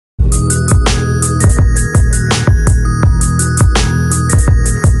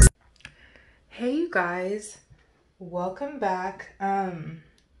guys, welcome back.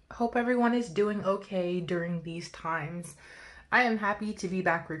 Hope everyone is doing okay during these times. I am happy to be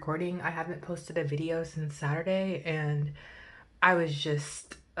back recording. I haven't posted a video since Saturday and I was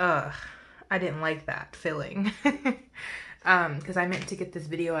just I didn't like that feeling. Because I meant to get this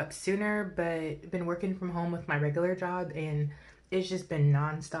video up sooner, but been working from home with my regular job and it's just been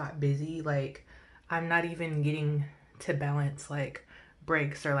non-stop busy. Like, I'm not even getting to balance like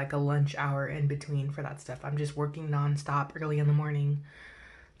breaks or like a lunch hour in between for that stuff. I'm just working non-stop early in the morning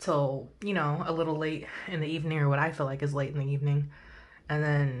till, you know, a little late in the evening, or what I feel like is late in the evening. And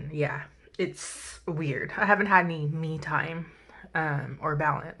then, yeah, it's weird. I haven't had any me time or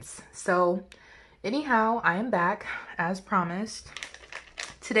balance. So anyhow, I am back as promised.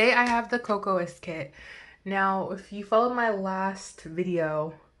 Today I have the Kokoist kit. Now, if you followed my last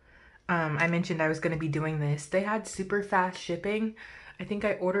video, I mentioned I was going to be doing this. They had super fast shipping. I think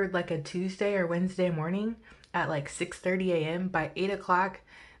I ordered like a Tuesday or Wednesday morning at like 6:30 a.m. By 8 o'clock,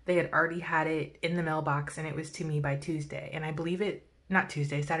 they had already had it in the mailbox and it was to me by Tuesday. And I believe it, not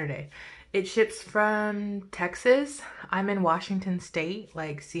Tuesday, Saturday. It ships from Texas. I'm in Washington State,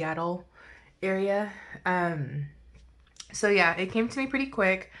 like Seattle area. So yeah, it came to me pretty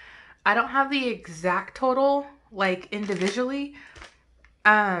quick. I don't have the exact total, like individually.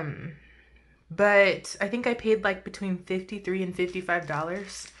 But I think I paid like between $53 and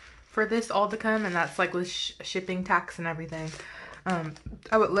 $55 for this all to come, and that's like with shipping, tax, and everything.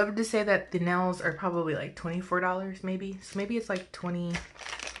 I would love to say that the nails are probably like $24 maybe. So maybe it's like 20,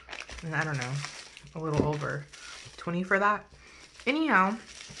 I don't know, a little over 20 for that. Anyhow,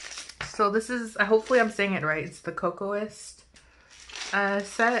 so this is, hopefully I'm saying it right. It's the Kokoist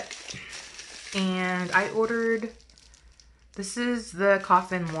set, and I ordered, this is the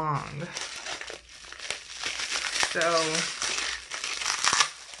coffin long. So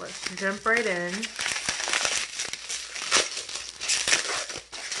let's jump right in.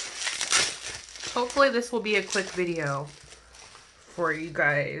 Hopefully this will be a quick video for you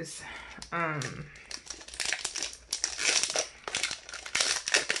guys.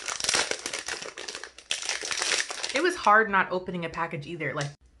 It was hard not opening a package either. Like,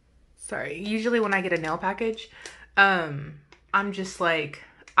 sorry, usually when I get a nail package, I'm just like,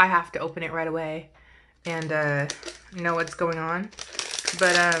 I have to open it right away and know what's going on.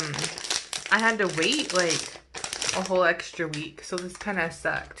 But I had to wait like a whole extra week, so this kind of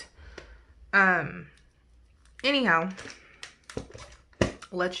sucked. Anyhow,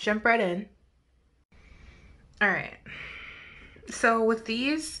 let's jump right in. All right, so with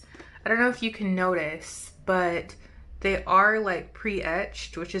these, I don't know if you can notice, but they are like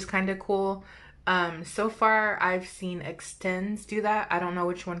pre-etched, which is kind of cool. So far I've seen Extends do that. I don't know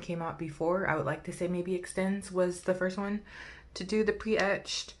which one came out before. I would like to say maybe Extends was the first one to do the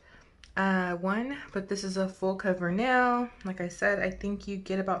pre-etched one, but this is a full cover nail. Like I said, I think you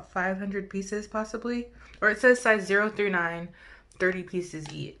get about 500 pieces possibly, or it says size 0 through 9, 30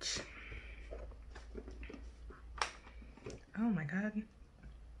 pieces each. Oh my god.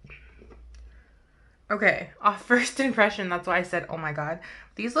 Okay, off first impression, that's why I said, oh my god.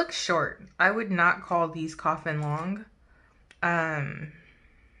 These look short. I would not call these coffin long.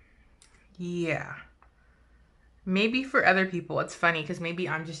 Yeah. Maybe for other people, it's funny because maybe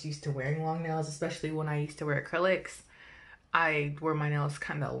I'm just used to wearing long nails, especially when I used to wear acrylics. I wear my nails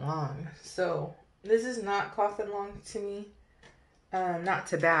kind of long. So this is not coffin long to me. Not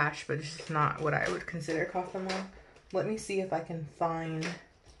to bash, but it's just not what I would consider coffin long. Let me see if I can find...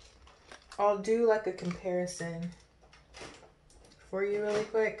 I'll do like a comparison for you really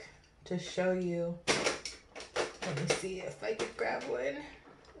quick to show you. Let me see if I can grab one.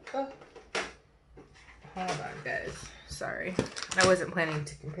 Oh. Hold on, guys. Sorry. I wasn't planning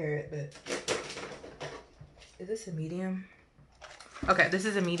to compare it, but... Is this a medium? Okay, this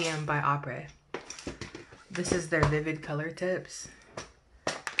is a medium by Opera. This is their Vivid Color Tips.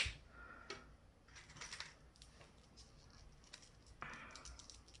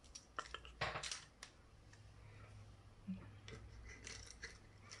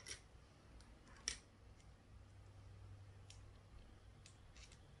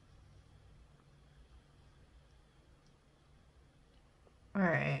 All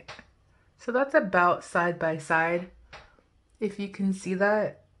right, so that's about side by side, if you can see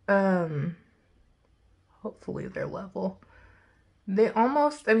that. Hopefully they're level. They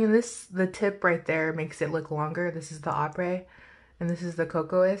almost, I mean, this, the tip right there makes it look longer. This is the Opera and this is the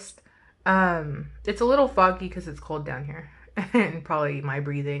Kokoist. It's a little foggy because it's cold down here and probably my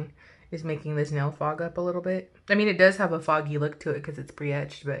breathing is making this nail fog up a little bit. I mean, it does have a foggy look to it because it's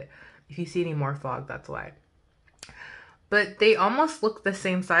pre-etched, but if you see any more fog, that's why. but they almost look the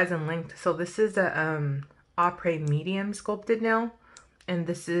same size and length. So this is a Opre medium sculpted nail, and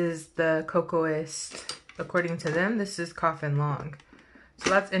this is the Kokoist, according to them, this is Coffin long. So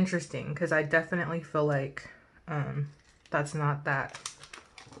that's interesting because I definitely feel like that's not that,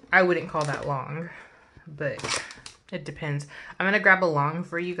 I wouldn't call that long, but it depends. I'm gonna grab a long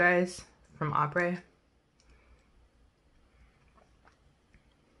for you guys from Opre.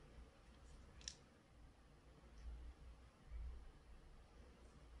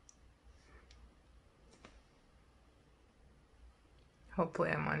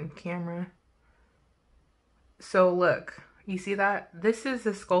 Hopefully I'm on camera. So look, you see that? This is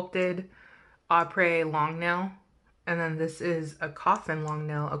a sculpted Opre long nail, and then this is a Coffin long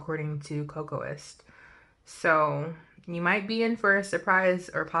nail according to Kokoist. So you might be in for a surprise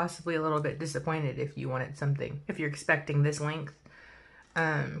or possibly a little bit disappointed if you wanted something, if you're expecting this length,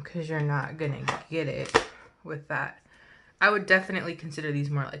 because you're not gonna get it with that. I would definitely consider these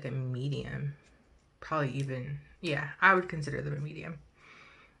more like a medium. Probably even, yeah, I would consider them a medium.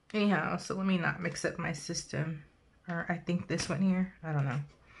 Anyhow, so let me not mix up my system. Or I think this one here, I don't know.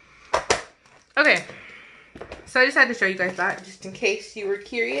 Okay, so I just had to show you guys that just in case you were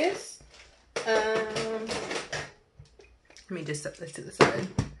curious. Let me just set this to the side.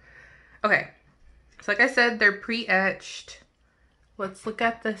 Okay, so like I said, they're pre-etched. Let's look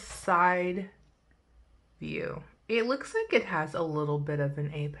at the side view. It looks like it has a little bit of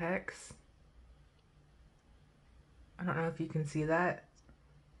an apex. I don't know if you can see that.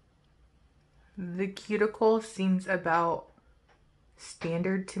 The cuticle seems about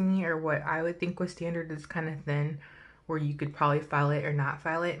standard to me, or what I would think was standard is kind of thin, where you could probably file it or not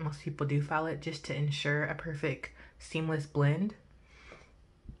file it. Most people do file it just to ensure a perfect seamless blend.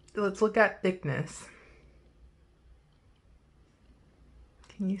 Let's look at thickness.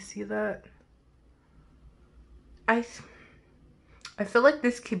 Can you see that? I feel like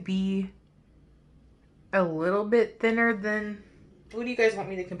this could be a little bit thinner than, what do you guys want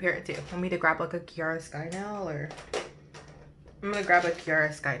me to compare it to? Want me to grab like a Kiara Sky nail, or? I'm gonna grab a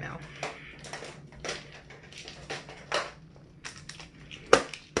Kiara Sky nail.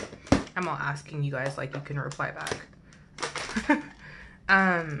 I'm all asking you guys like you can reply back.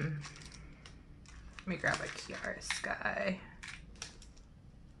 Let me grab a Kiara Sky.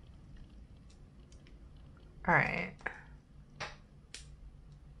 All right.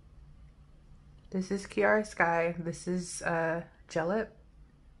 This is Kiara Sky. This is Gelip.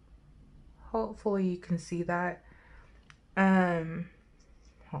 Hopefully you can see that.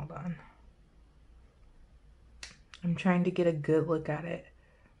 Hold on. I'm trying to get a good look at it.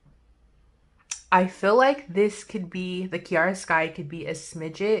 I feel like this could be, the Kiara Sky could be a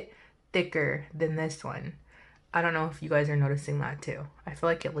smidget thicker than this one. I don't know if you guys are noticing that too. I feel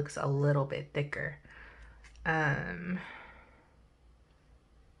like it looks a little bit thicker.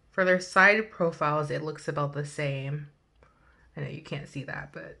 For their side profiles, it looks about the same. I know you can't see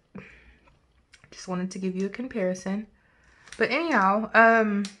that, but just wanted to give you a comparison. But anyhow,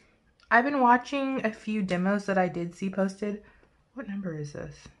 I've been watching a few demos that I did see posted. What number is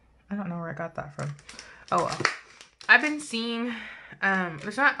this? I don't know where I got that from. Oh well. I've been seeing,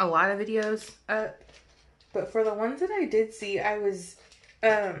 there's not a lot of videos up, but for the ones that I did see, it was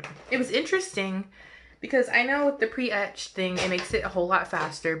interesting because I know with the pre-etched thing, it makes it a whole lot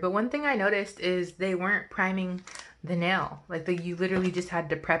faster. But one thing I noticed is they weren't priming the nail. Like you literally just had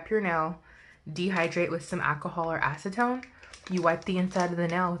to prep your nail, dehydrate with some alcohol or acetone. You wipe the inside of the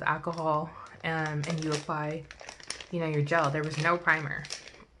nail with alcohol, and you apply, you know, your gel. There was no primer.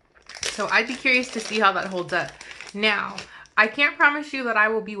 So I'd be curious to see how that holds up. Now, I can't promise you that I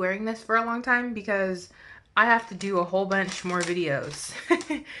will be wearing this for a long time because I have to do a whole bunch more videos.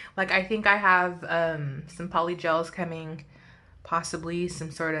 Like I think I have some poly gels coming, possibly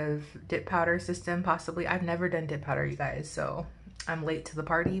some sort of dip powder system, possibly. I've never done dip powder, you guys, so I'm late to the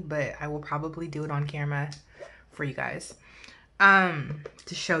party, but I will probably do it on camera for you guys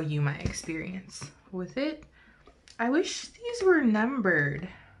to show you my experience with it. I wish these were numbered.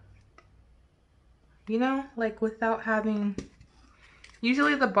 You know, like without having,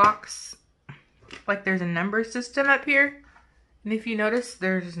 usually the box, like there's a number system up here. And if you notice,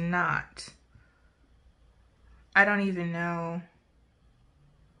 there's not. I don't even know.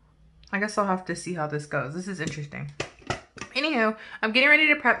 I guess I'll have to see how this goes. This is interesting. Anywho, I'm getting ready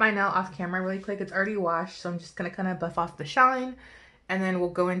to prep my nail off camera really quick. It's already washed, so I'm just gonna kind of buff off the shine and then we'll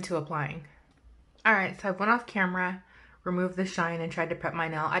go into applying. All right, so I went off camera, removed the shine, and tried to prep my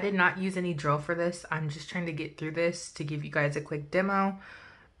nail. I did not use any drill for this. I'm just trying to get through this to give you guys a quick demo.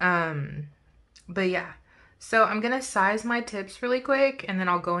 But yeah, So I'm gonna size my tips really quick and then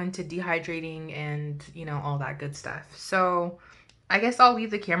I'll go into dehydrating and, you know, all that good stuff. So I guess I'll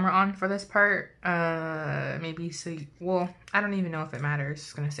leave the camera on for this part. Maybe so, well, I don't even know if it matters. I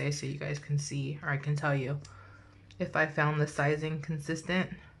was gonna say so you guys can see, or I can tell you if I found the sizing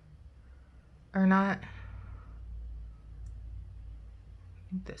consistent or not. I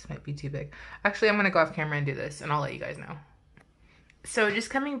think this might be too big. Actually, I'm gonna go off camera and do this and I'll let you guys know. So just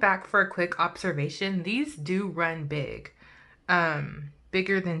coming back for a quick observation, these do run big,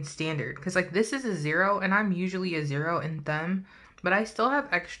 bigger than standard. Cause like this is a 0 and I'm usually a 0 in thumb, but I still have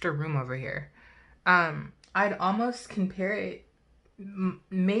extra room over here. I'd almost compare it,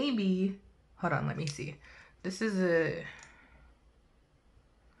 maybe, hold on, let me see. This is a,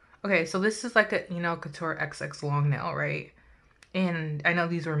 okay, so this is like a, you know, Couture XX long nail, right? And I know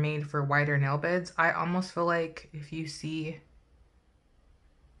these were made for wider nail beds. I almost feel like if you see,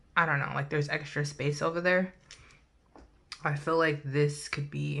 I don't know, like there's extra space over there. I feel like this could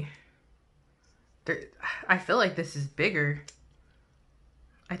be, I feel like this is bigger.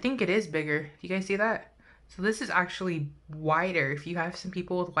 I think it is bigger. You guys see that? So this is actually wider. If you have some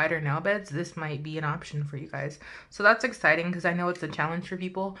people with wider nail beds, this might be an option for you guys. So that's exciting because I know it's a challenge for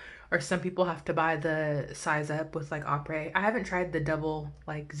people, or some people have to buy the size up with like Opre. I haven't tried the double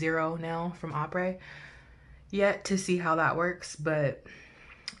like 0 nail from Opre yet to see how that works, but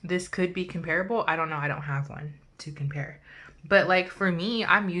this could be comparable. I don't know. I don't have one to compare. But like for me,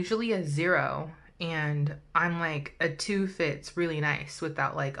 I'm usually a 0 and I'm like a 2 fits really nice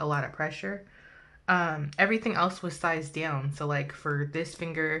without like a lot of pressure. Everything else was sized down. So like for this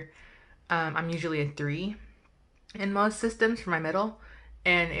finger, I'm usually a 3 in most systems for my middle.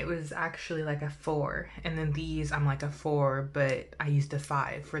 And it was actually like a 4. And then these, I'm like a 4, but I used a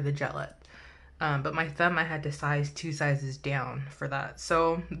 5 for the jet lip. But my thumb, I had to size 2 sizes down for that.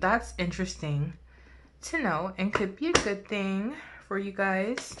 So that's interesting to know and could be a good thing for you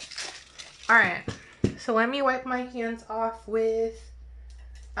guys. All right, so let me wipe my hands off with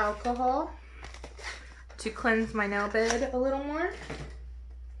alcohol to cleanse my nail bed a little more.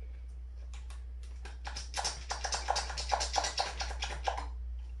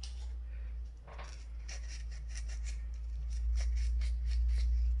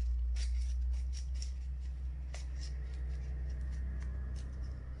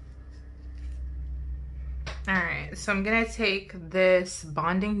 Alright, so I'm gonna take this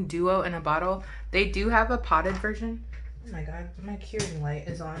Bonding Duo in a bottle. They do have a potted version. Oh my god, my curing light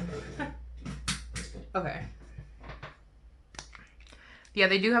is on. Okay. Yeah,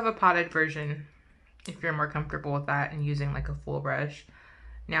 they do have a potted version if you're more comfortable with that and using like a full brush.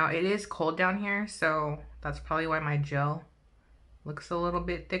 Now it is cold down here, so that's probably why my gel looks a little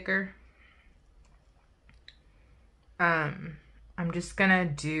bit thicker. I'm just gonna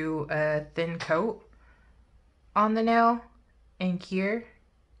do a thin coat on the nail and cure.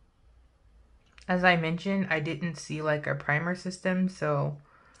 As I mentioned, I didn't see like a primer system, so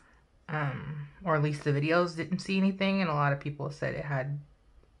or at least the videos didn't see anything, and a lot of people said it had,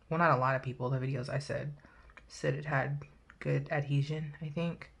 well, not a lot of people, the videos I said it had good adhesion, I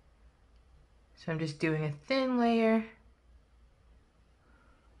think. So I'm just doing a thin layer.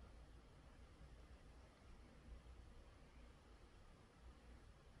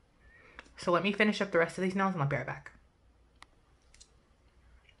 So let me finish up the rest of these nails and I'll be right back.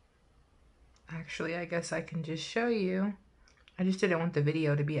 Actually, I guess I can just show you. I just didn't want the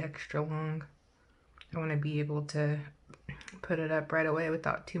video to be extra long. I want to be able to put it up right away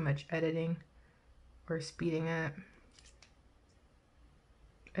without too much editing or speeding up.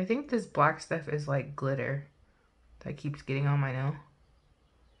 I think this black stuff is like glitter that keeps getting on my nail.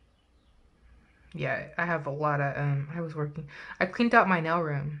 Yeah, I have a lot of, I cleaned out my nail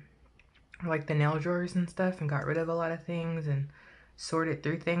room, like the nail drawers and stuff, and got rid of a lot of things and sorted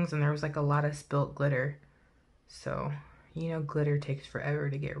through things, and there was like a lot of spilt glitter. So, you know, glitter takes forever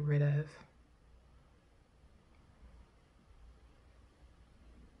to get rid of.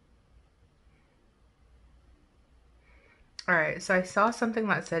 Alright, so I saw something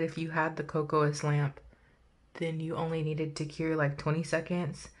that said if you had the Kokoist lamp, then you only needed to cure like 20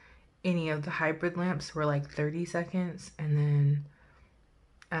 seconds. Any of the hybrid lamps were like 30 seconds. And then,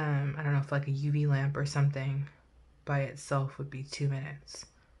 I don't know if like a UV lamp or something by itself would be 2 minutes.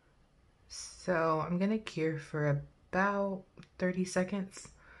 So I'm gonna cure for about 30 seconds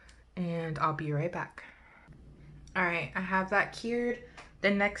and I'll be right back. Alright, I have that cured. The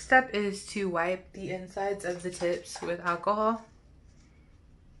next step is to wipe the insides of the tips with alcohol.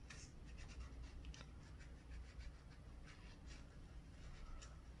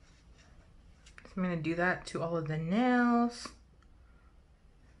 So I'm going to do that to all of the nails.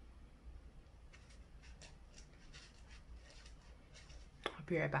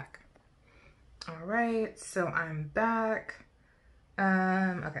 be right back. All right, so I'm back.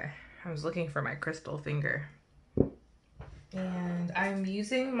 Okay, I was looking for my crystal finger. And I'm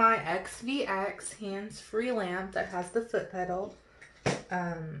using my XVX hands-free lamp that has the foot pedal.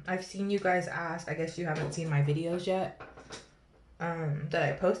 I've seen you guys ask, I guess you haven't seen my videos yet, that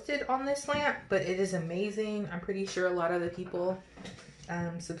I posted on this lamp, but it is amazing. I'm pretty sure a lot of the people,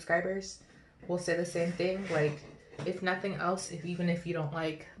 subscribers, will say the same thing. Like, if nothing else, even if you don't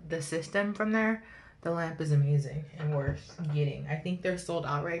like the system from there, the lamp is amazing and worth getting. I think they're sold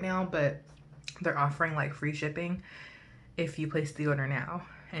out right now, but they're offering like free shipping if you place the order now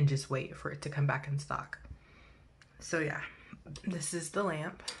and just wait for it to come back in stock. So yeah, this is the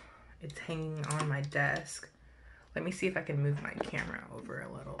lamp. It's hanging on my desk. Let me see if I can move my camera over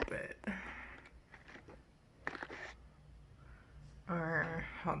a little bit. Or,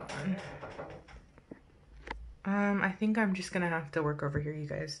 hold on. I think I'm just gonna have to work over here, you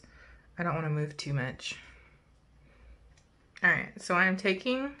guys. I don't want to move too much. Alright, so I'm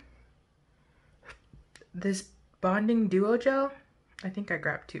taking this bonding duo gel. I think I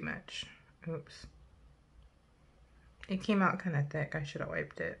grabbed too much. Oops. It came out kind of thick. I should have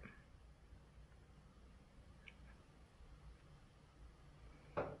wiped it.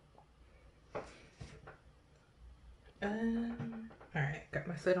 Alright, got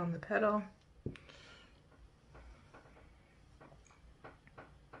my foot on the pedal.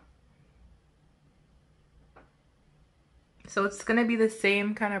 So it's going to be the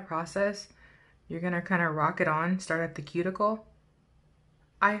same kind of process. You're going to kind of rock it on, start at the cuticle.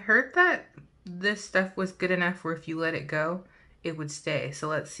 I heard that this stuff was good enough where if you let it go, it would stay. So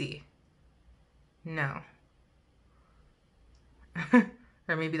let's see. No.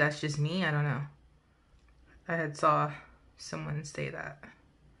 Or maybe that's just me, I don't know. I had saw someone say that.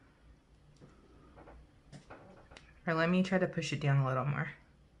 Or let me try to push it down a little more.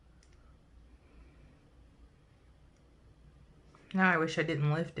 Now I wish I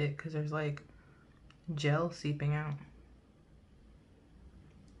didn't lift it because there's like gel seeping out.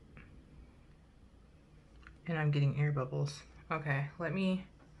 And I'm getting air bubbles. Okay, let me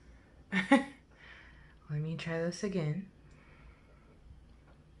let me try this again.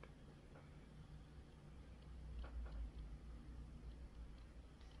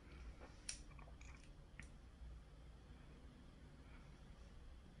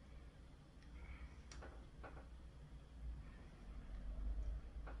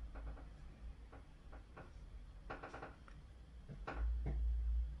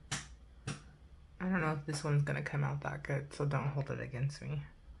 I don't know if this one's gonna come out that good, so don't hold it against me.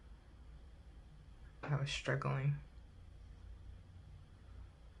 I was struggling.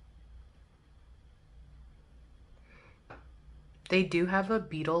 They do have a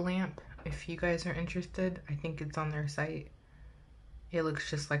beetle lamp if you guys are interested. I think it's on their site. It looks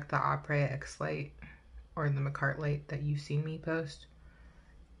just like the Opera X light or the McCart light that you've seen me post.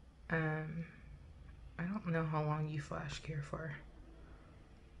 I don't know how long you flash care for.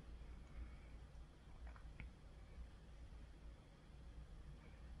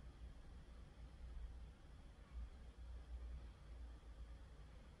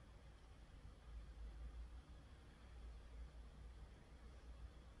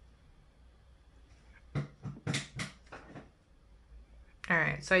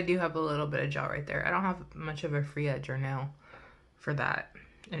 Alright, so I do have a little bit of gel right there. I don't have much of a free edge or nail for that.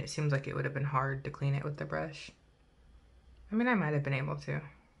 And it seems like it would have been hard to clean it with the brush. I mean, I might have been able to.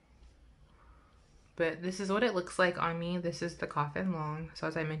 But this is what it looks like on me. This is the coffin long. So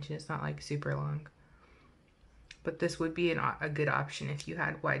as I mentioned, it's not like super long. But this would be a good option if you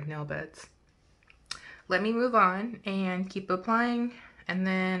had wide nail beds. Let me move on and keep applying. And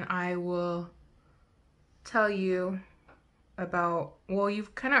then I will tell you about, well,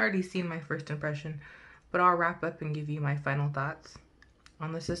 you've kind of already seen my first impression, but I'll wrap up and give you my final thoughts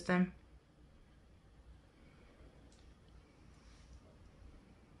on the system.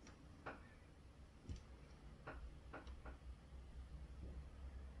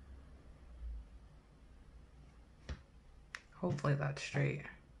 Hopefully that's straight.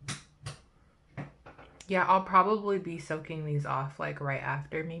 Yeah, I'll probably be soaking these off like right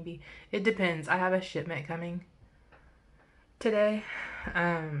after, maybe. It depends. I have a shipment coming today.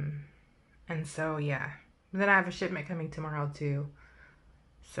 And so yeah. Then I have a shipment coming tomorrow too.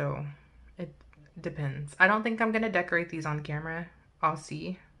 So it depends. I don't think I'm gonna decorate these on camera. I'll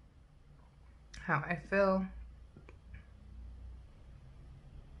see how I feel.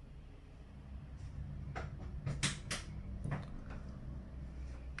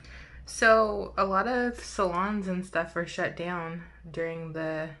 So a lot of salons and stuff are shut down during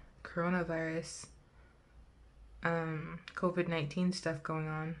the coronavirus COVID-19 stuff going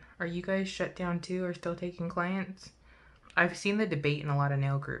on. Are you guys shut down too or still taking clients? I've seen the debate in a lot of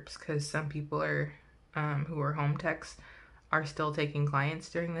nail groups because some people are who are home techs are still taking clients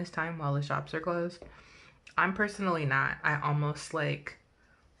during this time while the shops are closed. I'm personally not. I almost like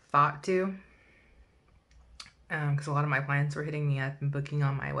thought to because a lot of my clients were hitting me up and booking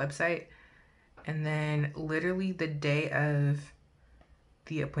on my website. And then literally the day of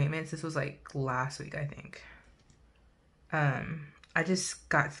the appointments, this was like last week, I think. I just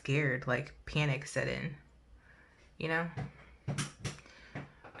got scared, like panic set in, you know?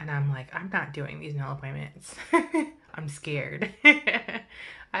 And I'm like, I'm not doing these nail appointments. I'm scared.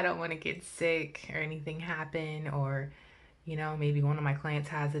 I don't want to get sick or anything happen, or, you know, maybe one of my clients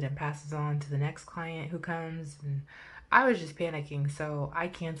has it and passes on to the next client who comes. And I was just panicking. So I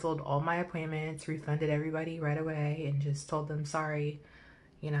canceled all my appointments, refunded everybody right away, and just told them, sorry,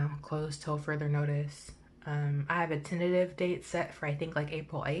 you know, closed till further notice. I have a tentative date set for, I think, like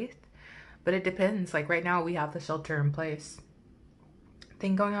April 8th, but it depends. Like right now we have the shelter in place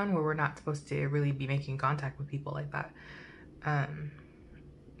thing going on where we're not supposed to really be making contact with people like that.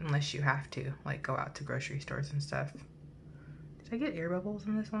 Unless you have to, like, go out to grocery stores and stuff. Did I get air bubbles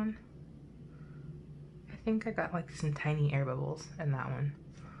in this one? I think I got like some tiny air bubbles in that one.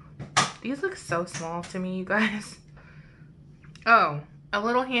 These look so small to me, you guys. Oh, a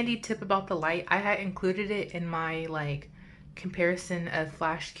little handy tip about the light. I had included it in my like comparison of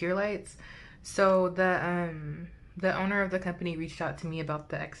flash cure lights. So the owner of the company reached out to me about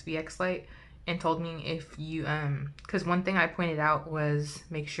the XVX light and told me if you because one thing I pointed out was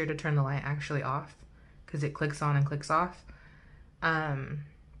make sure to turn the light actually off because it clicks on and clicks off.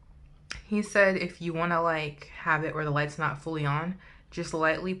 He said if you want to like have it where the light's not fully on, just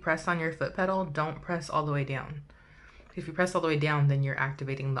lightly press on your foot pedal. Don't press all the way down. If you press all the way down, then you're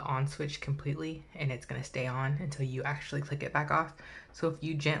activating the on switch completely and it's going to stay on until you actually click it back off. So if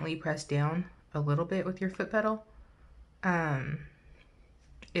you gently press down a little bit with your foot pedal,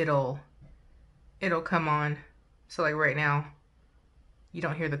 it'll come on. So like right now, you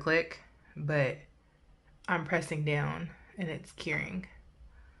don't hear the click, but I'm pressing down and it's curing.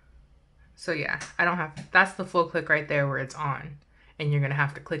 So yeah, I don't have, that's the full click right there where it's on and you're gonna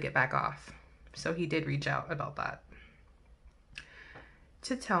have to click it back off. So he did reach out about that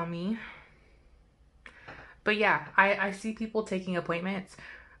to tell me. But yeah, I see people taking appointments.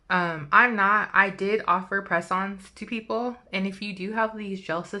 I did offer press-ons to people. And if you do have these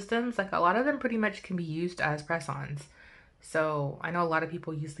gel systems, like a lot of them pretty much can be used as press-ons. So I know a lot of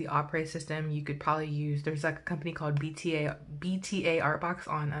people use the Opera system. You could probably use, there's like a company called BTA Artbox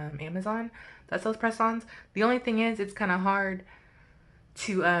on Amazon that sells press-ons. The only thing is it's kind of hard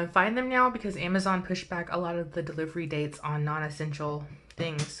to find them now because Amazon pushed back a lot of the delivery dates on non-essential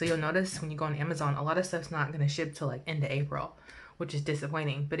things. So you'll notice when you go on Amazon, a lot of stuff's not going to ship till like end of April, which is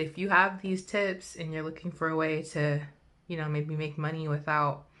disappointing. But if you have these tips and you're looking for a way to, you know, maybe make money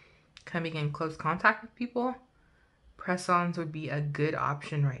without coming in close contact with people, press-ons would be a good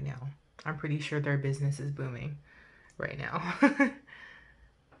option right now. I'm pretty sure their business is booming right now.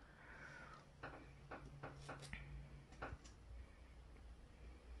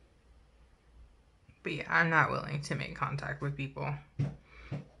 But yeah, I'm not willing to make contact with people.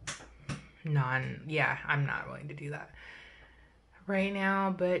 I'm not willing to do that right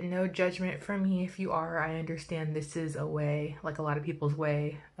now, but no judgment from me if you are. I understand this is a way, like a lot of people's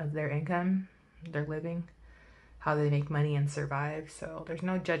way of their income, their living, how they make money and survive. So there's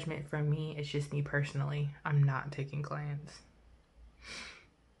no judgment from me. It's just me personally. I'm not taking clients.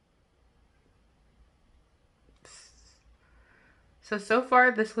 So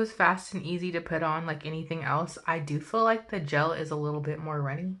far this was fast and easy to put on like anything else. I do feel like the gel is a little bit more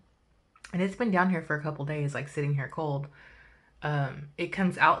runny. And it's been down here for a couple days, like sitting here cold. It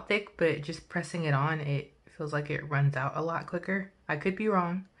comes out thick, but just pressing it on, it feels like it runs out a lot quicker. I could be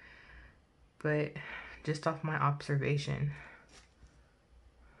wrong, but just off my observation.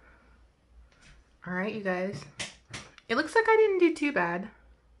 All right, you guys. It looks like I didn't do too bad.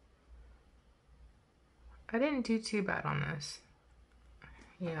 I didn't do too bad on this.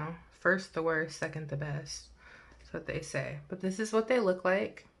 You know, first the worst, second the best. That's what they say. But this is what they look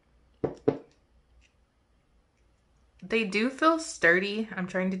like. They do feel sturdy. I'm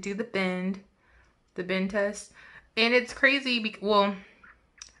trying to do the bend test. And it's crazy. Well,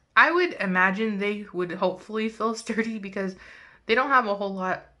 I would imagine they would hopefully feel sturdy because they don't have a whole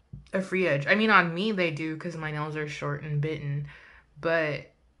lot of free edge. I mean, on me they do because my nails are short and bitten. But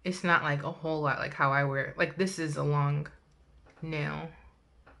it's not like a whole lot like how I wear it. Like this is a long nail.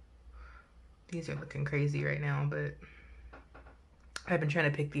 These are looking crazy right now, but I've been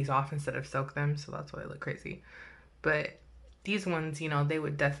trying to pick these off instead of soak them, so that's why they look crazy. but these ones, you know, they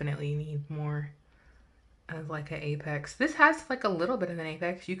would definitely need more of like an apex. This has like a little bit of an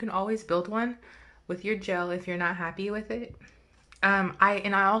apex. You can always build one with your gel if you're not happy with it.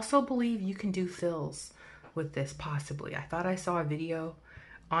 I also believe you can do fills with this, possibly. I thought I saw a video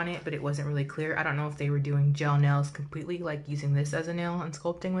on it, but it wasn't really clear. I don't know if they were doing gel nails completely, like using this as a nail and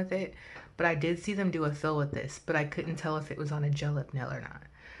sculpting with it, but I did see them do a fill with this, but I couldn't tell if it was on a gel lip nail or not.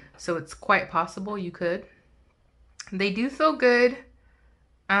 So it's quite possible you could. They do feel good.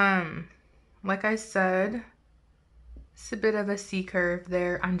 Like I said, it's a bit of a C curve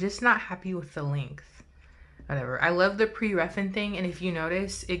there. I'm just not happy with the length. Whatever. I love the pre-refin thing, and if you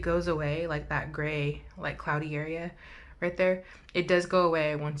notice, it goes away, like that gray, like cloudy area right there. It does go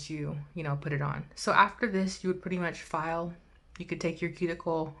away once you know, put it on. So after this, you would pretty much file. You could take your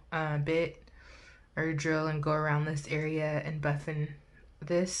cuticle bit or drill and go around this area and buffing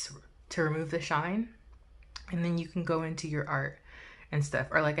this to remove the shine. And then you can go into your art and stuff.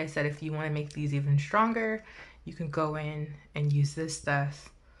 Or like I said, if you want to make these even stronger, you can go in and use this stuff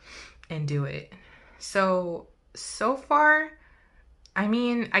and do it. So far, I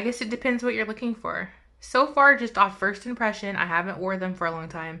mean, I guess it depends what you're looking for. So far, just off first impression, I haven't wore them for a long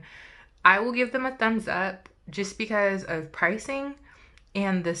time. I will give them a thumbs up just because of pricing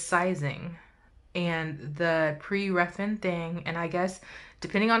and the sizing and the pre-refin thing. And I guess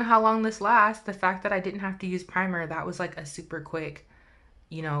depending on how long this lasts, the fact that I didn't have to use primer, that was like a super quick,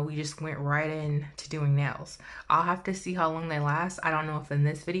 you know, we just went right in to doing nails. I'll have to see how long they last. I don't know if in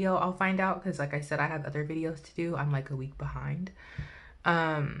this video I'll find out, because like I said, I have other videos to do. I'm like a week behind.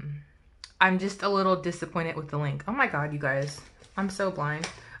 I'm just a little disappointed with the link. Oh my God, you guys, I'm so blind.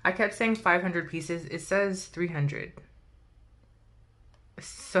 I kept saying 500 pieces. It says 300.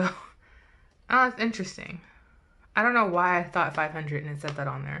 So, oh, it's interesting. I don't know why I thought 500 and it said that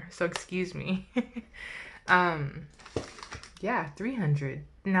on there. So excuse me. Yeah, 300.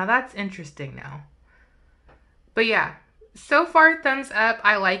 Now that's interesting now. But yeah, so far, thumbs up.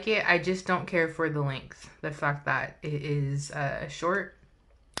 I like it. I just don't care for the length. The fact that it is short.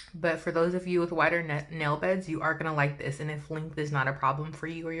 But for those of you with wider nail beds, you are going to like this. And if length is not a problem for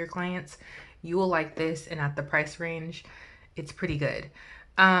you or your clients, you will like this. And at the price range, it's pretty good.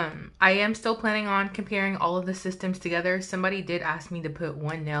 I am still planning on comparing all of the systems together. Somebody did ask me to put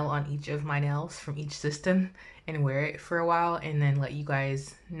one nail on each of my nails from each system and wear it for a while and then let you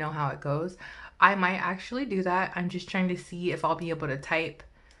guys know how it goes. I might actually do that. I'm just trying to see if I'll be able to type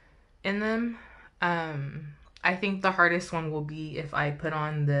in them. I think the hardest one will be if I put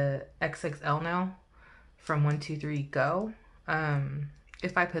on the XXL nail from 123 Go.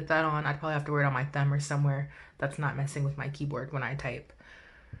 If I put that on, I'd probably have to wear it on my thumb or somewhere that's not messing with my keyboard when I type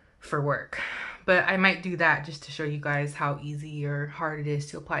for work. But I might do that just to show you guys how easy or hard it is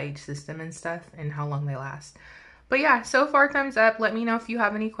to apply each system and stuff and how long they last. But yeah, so far, thumbs up. Let me know if you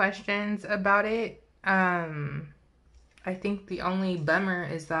have any questions about it. I think the only bummer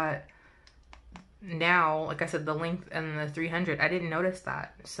is that now, like I said, the length and the 300, I didn't notice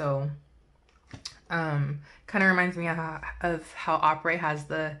that. So kind of reminds me of how Opera has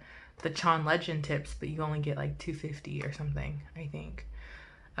the Chon Legend tips, but you only get like 250 or something, I think,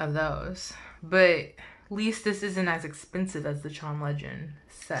 of those. But at least this isn't as expensive as the Chon Legend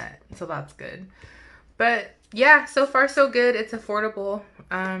set, so that's good. But yeah, so far so good. It's affordable.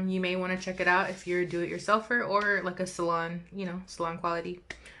 You may want to check it out if you're a do-it-yourselfer or like a salon, you know, salon quality.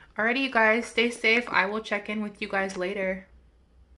 Alrighty, you guys, stay safe. I will check in with you guys later.